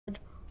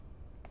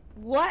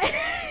What?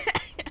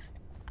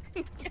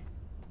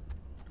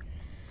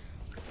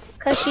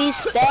 Cause she's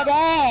fed.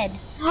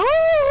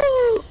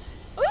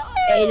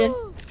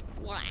 Aiden.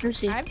 What? Let's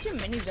see. I have two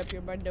minis up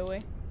here, by the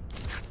way.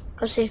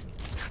 Go see.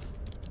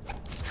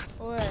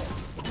 What?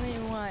 What do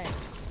you want?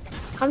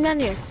 Come down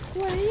here.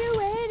 What are you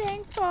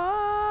waiting for?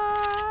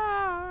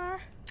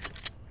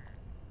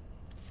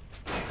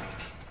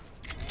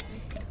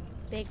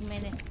 Big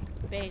money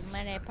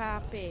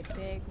poppy,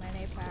 big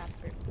money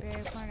poppy,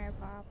 big money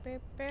poppy,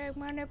 big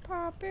money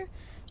poppy,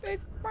 big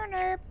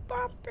money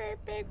poppy,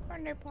 big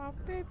money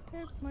poppy,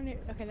 big money.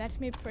 Okay, that's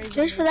me praising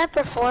Just for that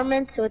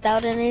performance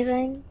without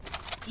anything,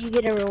 you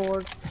get a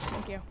reward.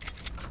 Thank you.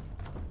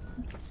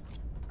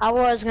 I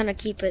was gonna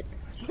keep it.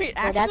 Wait,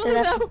 But actually after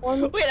that though?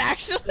 performance, Wait,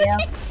 actually? yeah.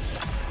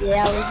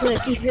 Yeah, I was gonna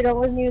keep it. I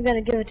wasn't even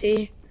gonna give it to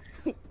you.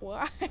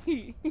 Why?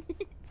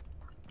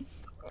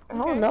 I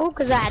don't know,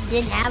 cause I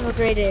didn't have a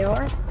great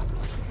AR.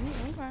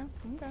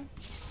 Okay.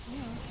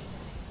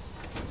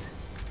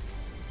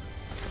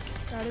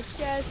 Got it,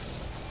 yes.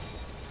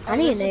 I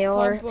need an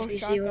AR. Purple If you see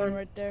shotgun one.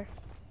 right there.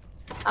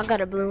 I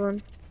got a blue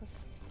one.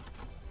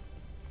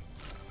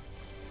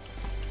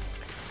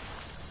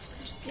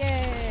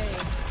 Yay!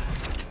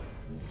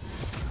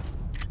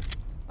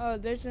 Oh,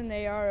 there's an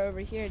AR over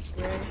here. It's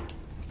gray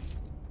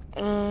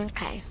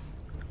Okay.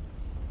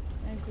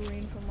 and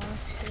green from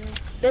us too.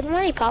 Big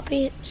Money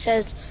Poppy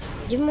says,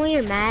 give him one of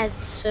your mads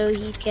so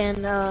he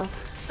can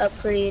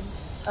upgrade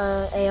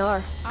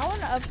AR. I want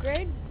to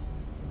upgrade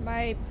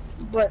my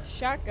But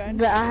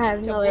shotgun. I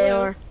have no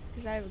AR.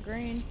 Because I have a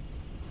green.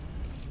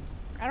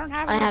 I don't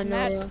have I enough have no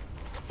mats. AR.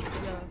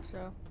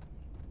 So.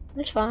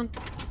 It's fine.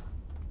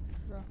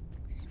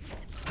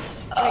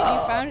 Wait,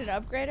 you found an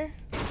upgrader?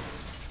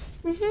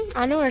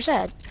 I know where it's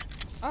at.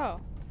 Oh.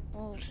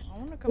 Well, I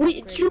want to come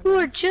Wait, upgrade you it.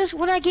 were just,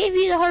 when I gave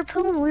you the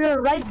harpoon, we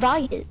were right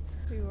by it.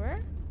 You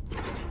were?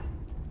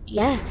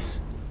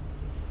 Yes.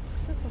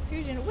 So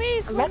confusion.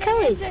 Wait,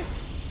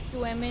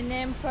 swimming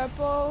in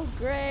purple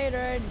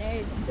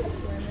grenade.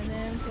 Swimming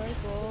in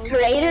purple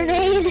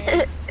Grenade?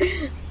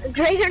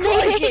 Grenade?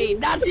 Crikey,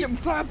 that's some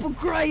purple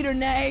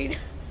grenade.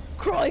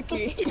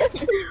 Crikey.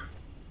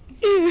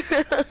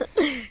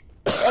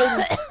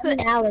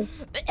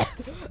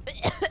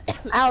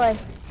 Allie.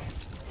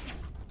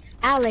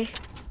 Allie.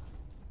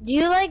 Do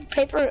you like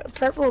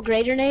purple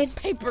grenade?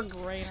 Paper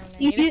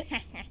grenade.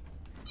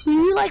 Do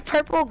you like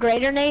purple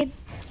grenade?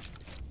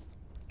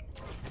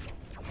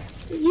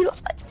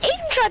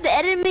 Aiden tried to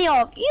edit me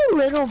off, you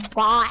little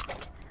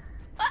bot.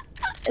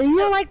 You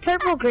don't like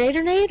purple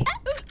grenade?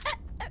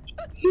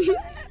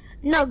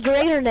 No,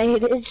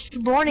 grenade. It's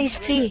Borny's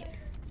P.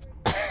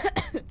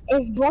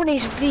 It's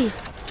Borny's P.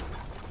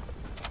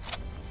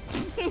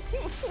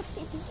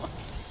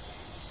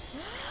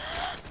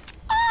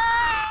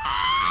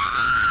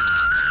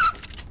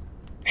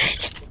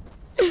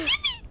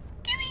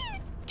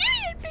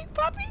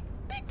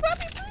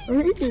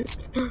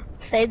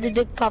 Say the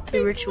big poppy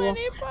ritual.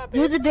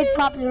 Do the big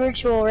poppy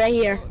ritual right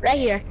here. Right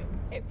here.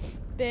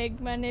 Big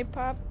money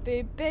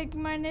poppy, big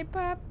money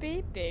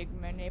poppy, big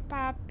money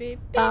poppy,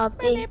 big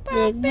Poppy, money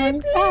big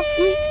money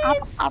poppy.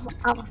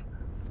 poppy.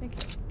 Thank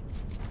you.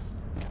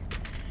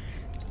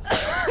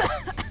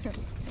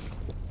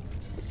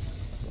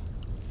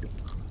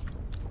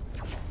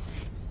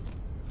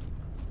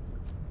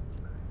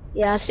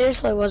 Yeah,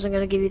 seriously, I wasn't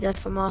gonna give you that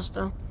from us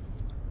though.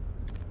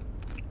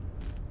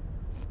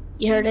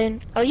 You heard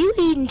it? Are you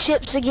eating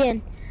chips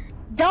again?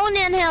 Don't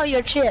inhale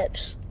your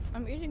chips.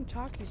 I'm eating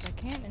Takis. I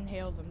can't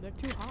inhale them. They're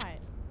too hot.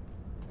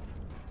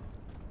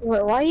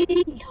 Wait, why are you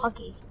eating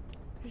Takis?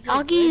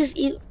 Takis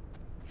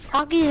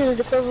is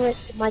equivalent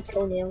to my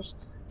toenails.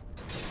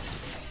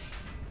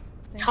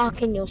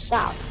 Talking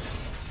yourself.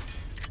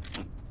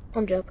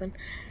 I'm joking.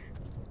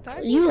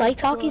 You like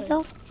Takis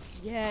though?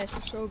 Yes,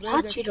 they're so good.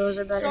 Hot Cheetos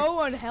are better. So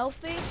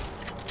unhealthy,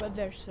 but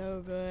they're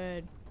so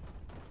good.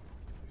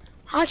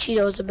 Hot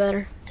Cheetos are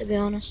better, to be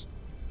honest.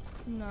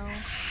 No.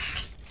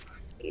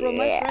 Bro,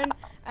 my friend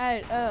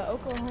at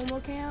Oklahoma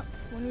camp,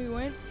 when we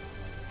went,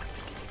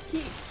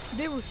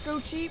 they were so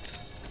cheap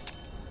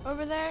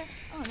over there.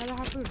 Oh, another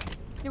hot food.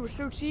 They were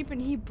so cheap,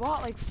 and he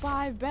bought like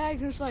 5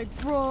 bags, and it's like,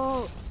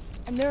 bro.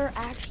 And they're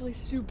actually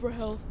super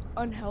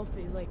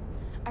unhealthy. Like,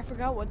 I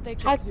forgot what they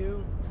could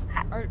do,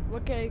 or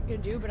what they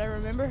could do, but I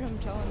remember him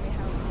telling me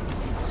how.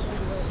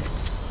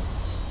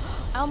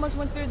 I almost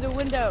went through the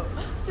window.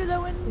 Through the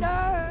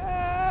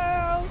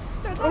window.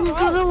 Through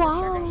the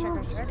wall.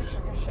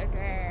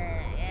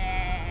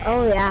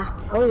 Oh yeah.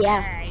 Oh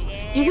yeah.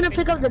 You gonna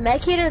pick up the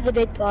med kit or the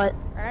big pot?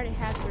 I already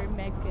have 3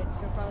 med kits,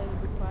 so probably the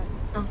big pot.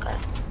 Okay.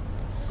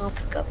 I'll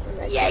pick up the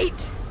med kit.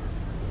 Yeet!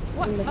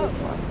 What? Oh.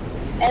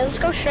 Hey, let's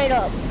go straight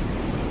up.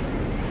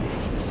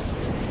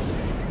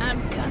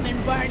 I'm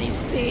coming, Barney's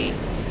pee.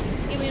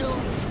 Give me a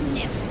little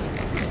sniff.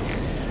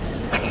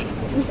 Oh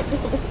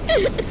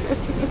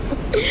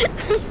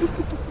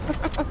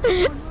no,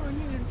 I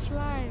need to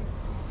fly.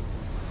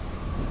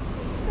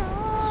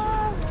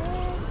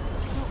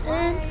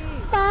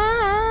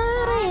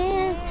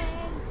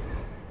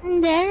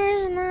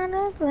 There's not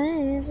a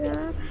place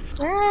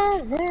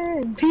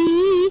rather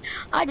be.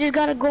 I just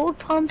got a gold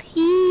pump.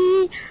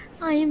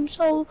 I am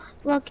so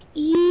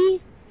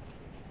lucky.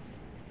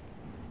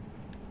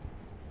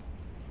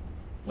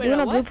 Wait, Doing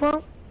a a blue what?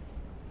 pump?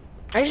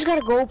 I just got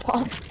a gold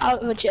pump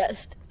out of a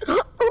chest.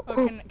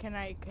 Oh, can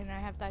I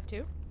have that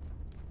too?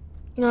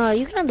 No,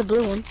 you can have the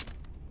blue one.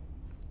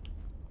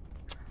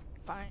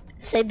 Fine.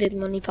 Say big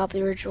money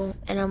poppy ritual,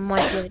 and I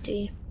might give it to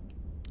you.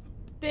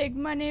 Big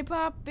money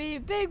poppy,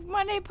 big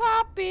money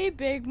poppy,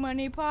 big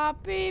money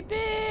poppy,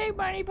 big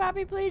money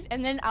poppy, please.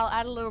 And then I'll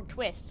add a little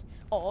twist.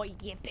 Oh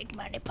yeah, big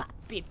money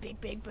poppy,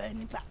 big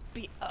money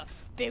poppy,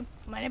 big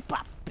money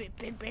poppy,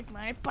 big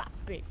money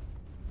poppy.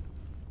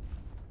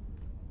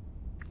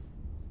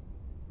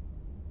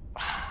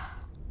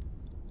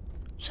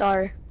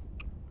 Sorry.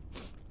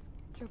 It's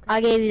okay.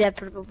 I gave you that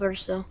purple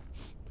burst though.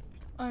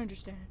 I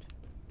understand.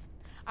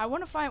 I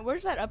want to find,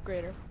 where's that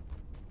upgrader?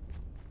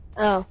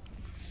 Oh.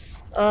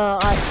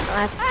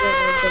 I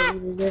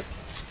accidentally deleted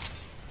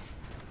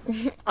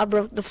it. I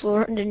broke the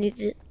floor underneath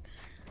it.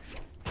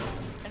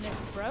 And it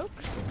broke?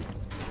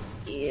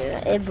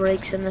 Yeah, it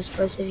breaks in this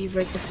place if you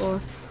break the floor.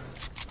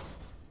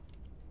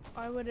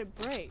 Why would it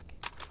break?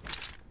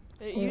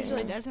 It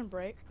usually doesn't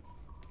break.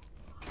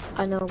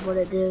 I know what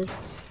it did.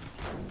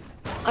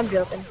 I'm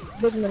joking.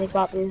 Big money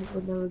poppy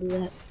would never do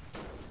that.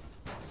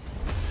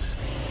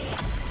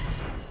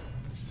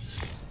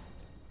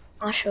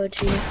 I'll show it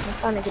to you. I'm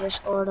trying to get a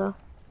score though.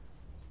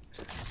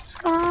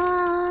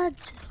 Scott!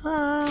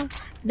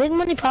 Big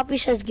money poppy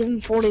says give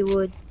him 40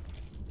 wood.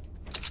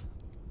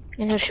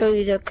 And he'll show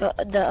you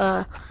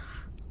the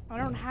I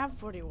don't have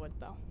 40 wood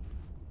though.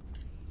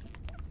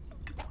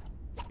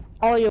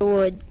 all your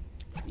wood.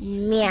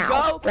 Meow.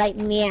 Go Right,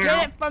 meow.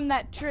 get it from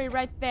that tree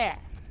right there.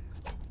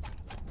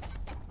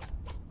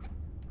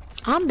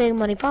 I'm Big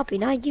Money Poppy,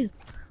 not you.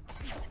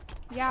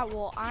 Yeah,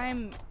 well,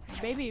 I'm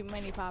baby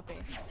money poppy.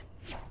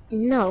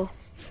 No.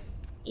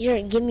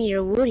 You're give me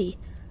your woody.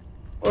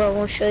 Or I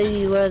won't show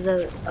you where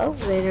the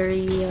elevator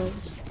is.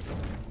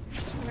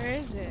 Where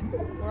is it?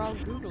 Or I'll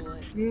Google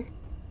it.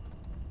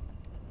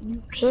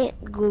 You can't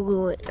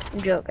Google it.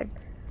 I'm joking.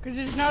 Cause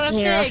it's not a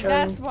Here, I'll thing, show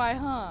that's you. why,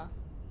 huh?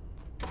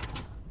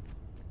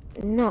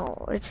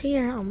 No, it's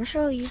here. I'm gonna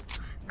show you.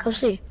 Come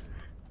see.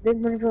 Big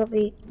Money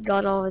Poppy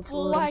got all its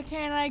Well, wood. why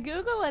can't I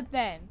Google it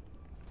then?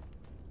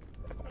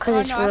 Cause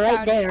it's no, I right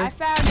found there. it. I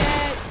found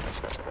it.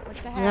 What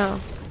the heck? No.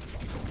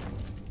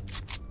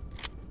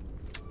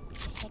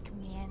 Heck,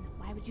 man.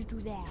 Why would you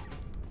do that?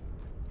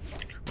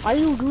 Why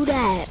you do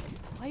that?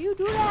 Why you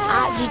do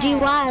that?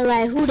 GGY,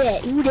 like who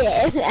that? Who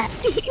that?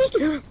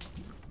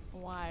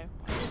 Why?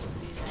 Why would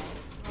you do that?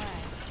 Why?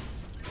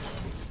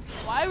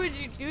 Why would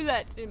you do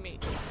that to me?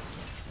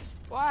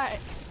 Why?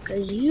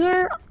 Cause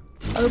you're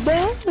a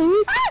bad.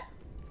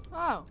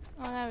 Oh,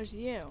 that was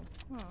you.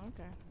 Oh,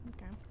 okay,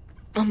 okay.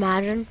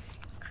 Imagine.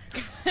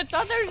 I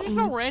thought there was just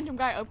a random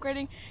guy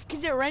upgrading,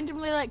 cause it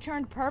randomly like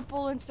turned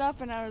purple and stuff,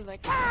 and I was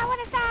like, what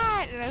is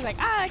that? And I was like,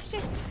 it's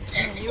just.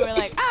 And then you were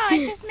like,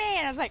 it's just me,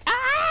 and I was like,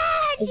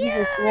 it's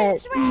you,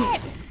 It's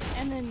Sweat.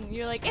 And then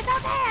you're like, it's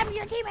okay, I'm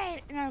your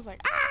teammate, and I was like,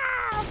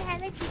 okay, I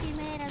like your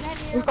teammate, I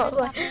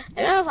love you.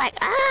 And I was like,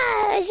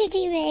 it's your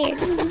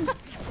teammate.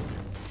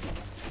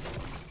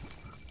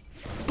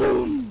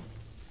 Boom.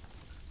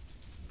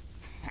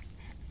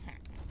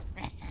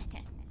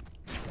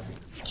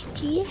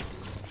 Yeah.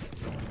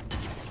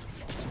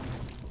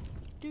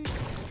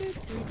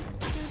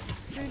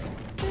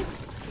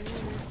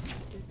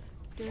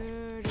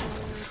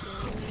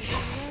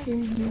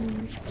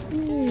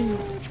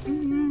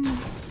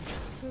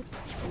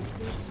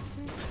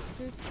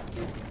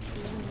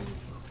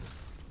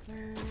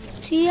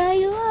 See how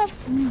you up.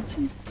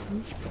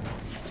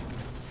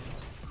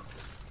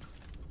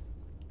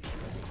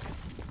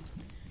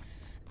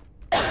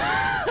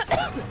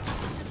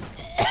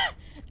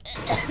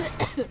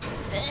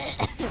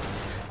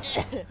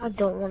 I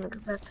don't want to go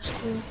back to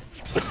school.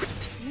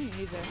 Me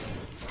neither.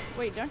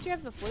 Wait, don't you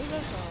have the flu though?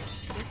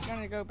 So you're just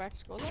gonna go back to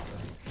school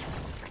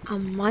though? I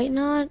might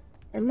not.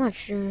 I'm not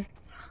sure.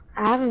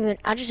 I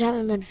just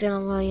haven't been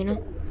feeling well, you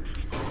know?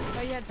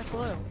 Oh, you had the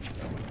flu.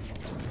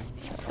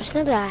 It's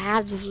not that I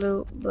have the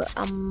flu, but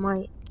I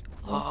might.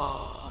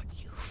 Oh,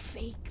 you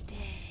faked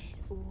it.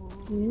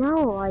 Ooh.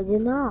 No, I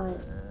did not.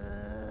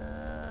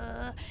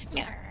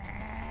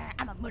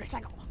 I'm a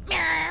motorcycle.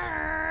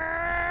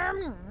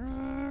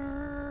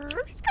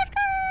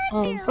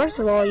 First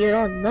of all, you're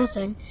on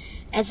nothing.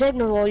 And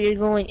second of all, you're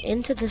going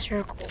into the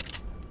circle.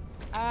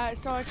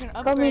 So I can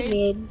Come with upgrade.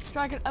 me. So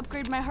I can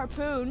upgrade my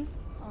harpoon.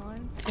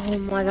 Oh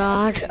my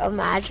gosh,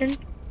 imagine.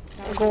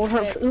 A gold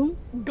harpoon?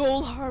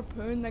 Gold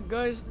harpoon that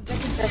goes. That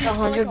can That's shoot for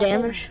 100 like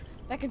damage.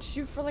 That can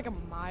shoot for like a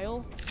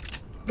mile.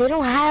 They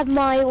don't have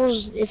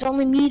miles, it's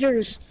only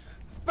meters.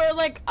 For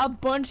like a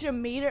bunch of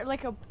meters,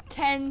 like a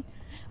 10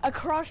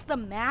 across the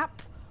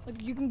map. Like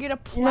you can get a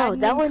platinum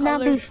No, that would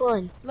not be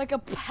fun. Like a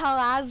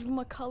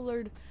plasma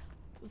colored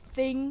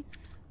thing.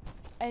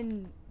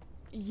 And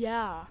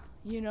yeah,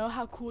 you know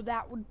how cool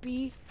that would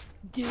be?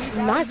 Dude,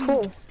 that Not would be,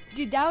 cool.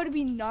 Dude, that would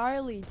be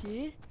gnarly,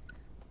 dude.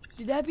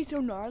 Dude, that'd be so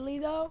gnarly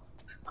though.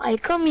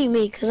 Alright, come meet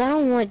me, cause I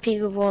don't want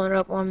people pulling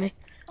up on me.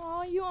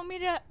 Oh, you want me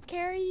to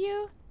carry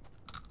you?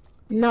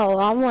 No,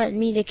 I want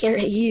me to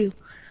carry you,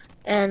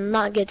 and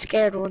not get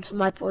scared when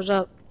somebody pulls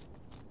up.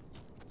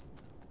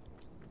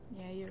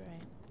 Yeah, you're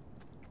right.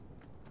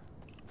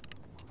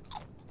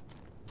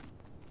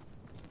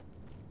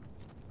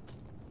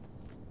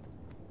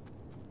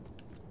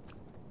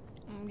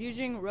 I'm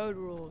using road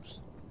rules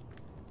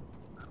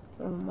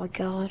Oh my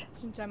god.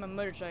 since I'm a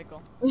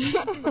motorcycle.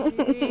 Stop.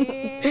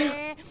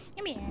 Aiden,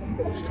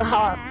 Oh!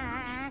 stop.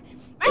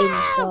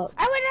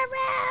 I went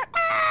around!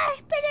 Ah!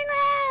 Spinning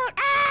round!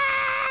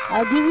 Ah!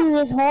 I'll give you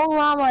this whole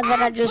llama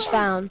that I just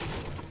found.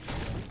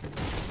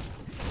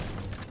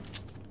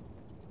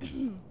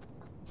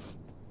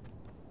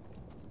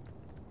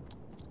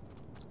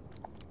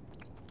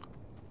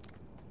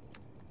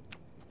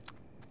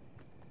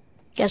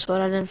 Guess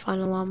what? I didn't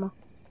find a llama.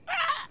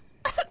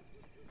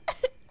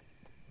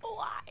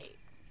 Why?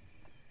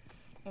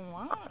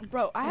 What?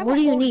 Bro, I have What a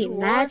do you whole need? drawer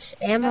Mats?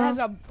 that Ammo? has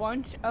a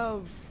bunch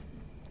of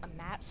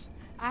mats.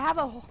 I have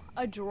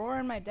a drawer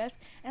in my desk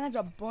and has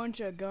a bunch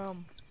of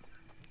gum.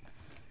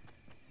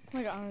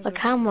 Like honestly. Like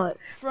how much?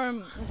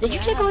 From Did you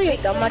I take have all your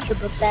this gum out thing. your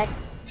book bag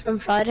from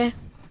Friday?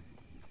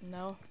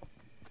 No.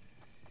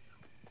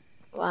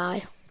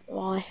 Why?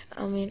 Why?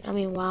 I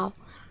mean, wow.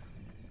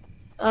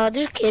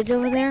 There's kids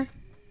over there.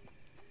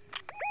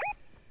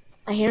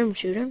 I hear them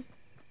shooting.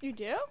 You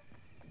do?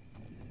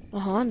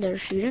 They're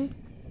shooting.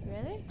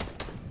 Really?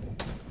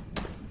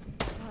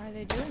 Why are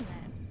they doing that?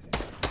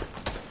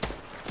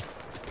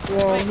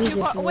 Whoa, Wait, he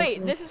just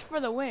wait, this is for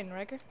the win,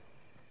 Riker.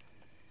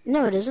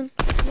 No, it isn't.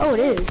 Oh, it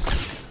is.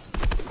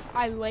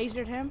 I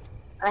lasered him.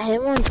 I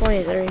hit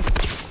 123.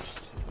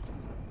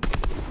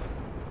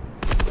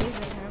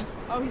 Lasered him.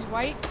 Oh, he's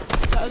white?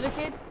 The other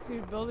kid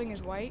who's building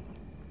is white?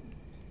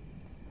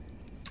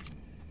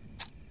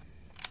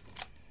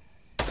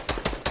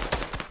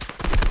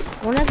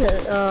 One of the,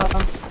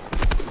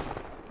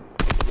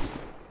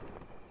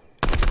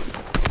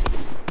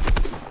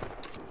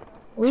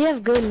 we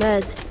have good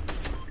meds.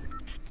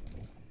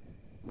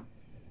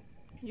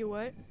 You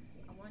what?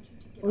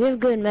 We have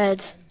good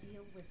meds.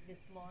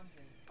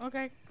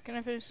 Okay, can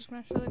I finish this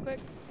match really quick?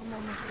 I'm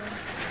almost done.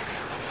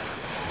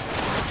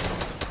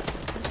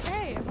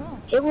 Okay, I will.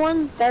 Hit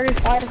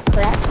 135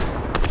 crack.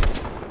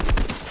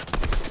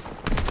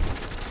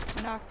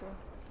 Knocked him.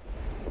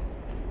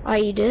 Oh,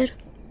 you did?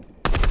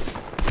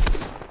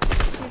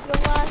 He's the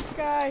last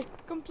guy.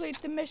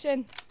 Complete the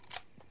mission.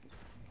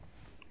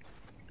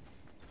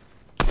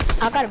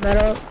 I got a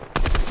medal.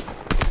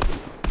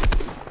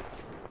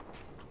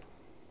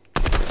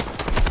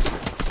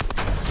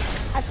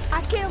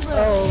 I killed him.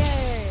 Oh.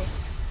 Yay.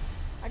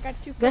 I got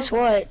 2 kills. Guess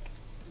what?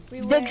 We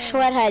Big win.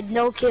 Sweat had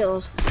no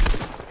kills.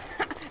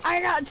 I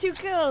got 2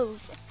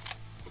 kills.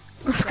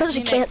 Because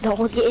you mean can't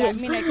double Does that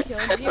game. mean I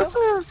killed you?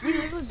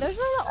 Those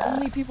are the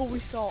only people we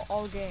saw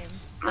all game.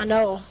 I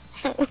know.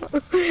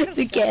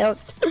 We can't.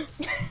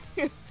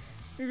 We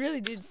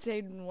really did stay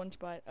in one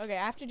spot. Okay,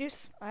 I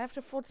have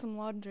to fold some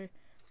laundry.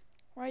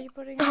 Why are you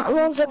putting it How on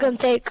long's the it gonna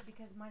floor? take?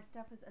 Because my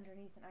stuff is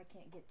underneath and I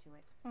can't get to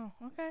it. Oh,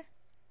 okay.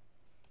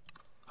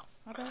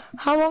 Okay.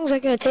 How long's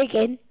it gonna take,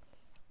 Aiden?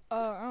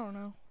 I don't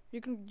know.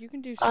 You can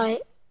do some,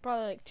 Alright.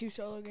 probably like 2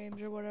 solo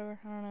games or whatever.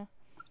 I don't know.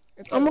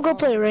 If I'm they're gonna go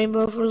play long.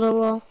 Rainbow for a little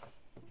while.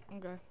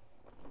 Okay.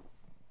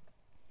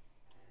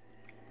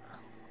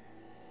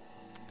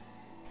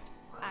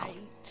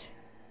 Aight.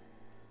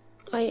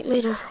 Alright,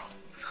 later.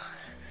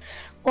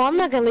 Well, I'm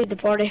not gonna lead the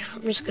party.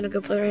 I'm just gonna go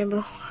play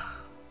Rainbow.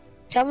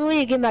 Tell me when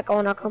you get back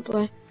on, I'll come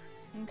play.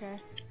 Okay.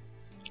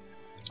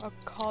 I'll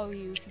call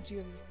you since you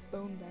have your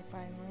phone back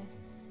finally.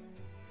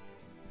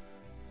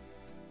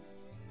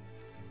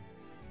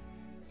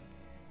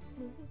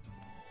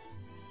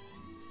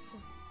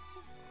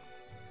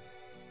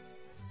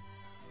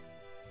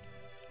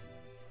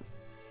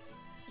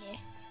 Yeah.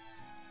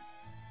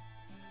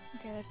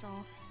 Okay, that's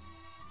all.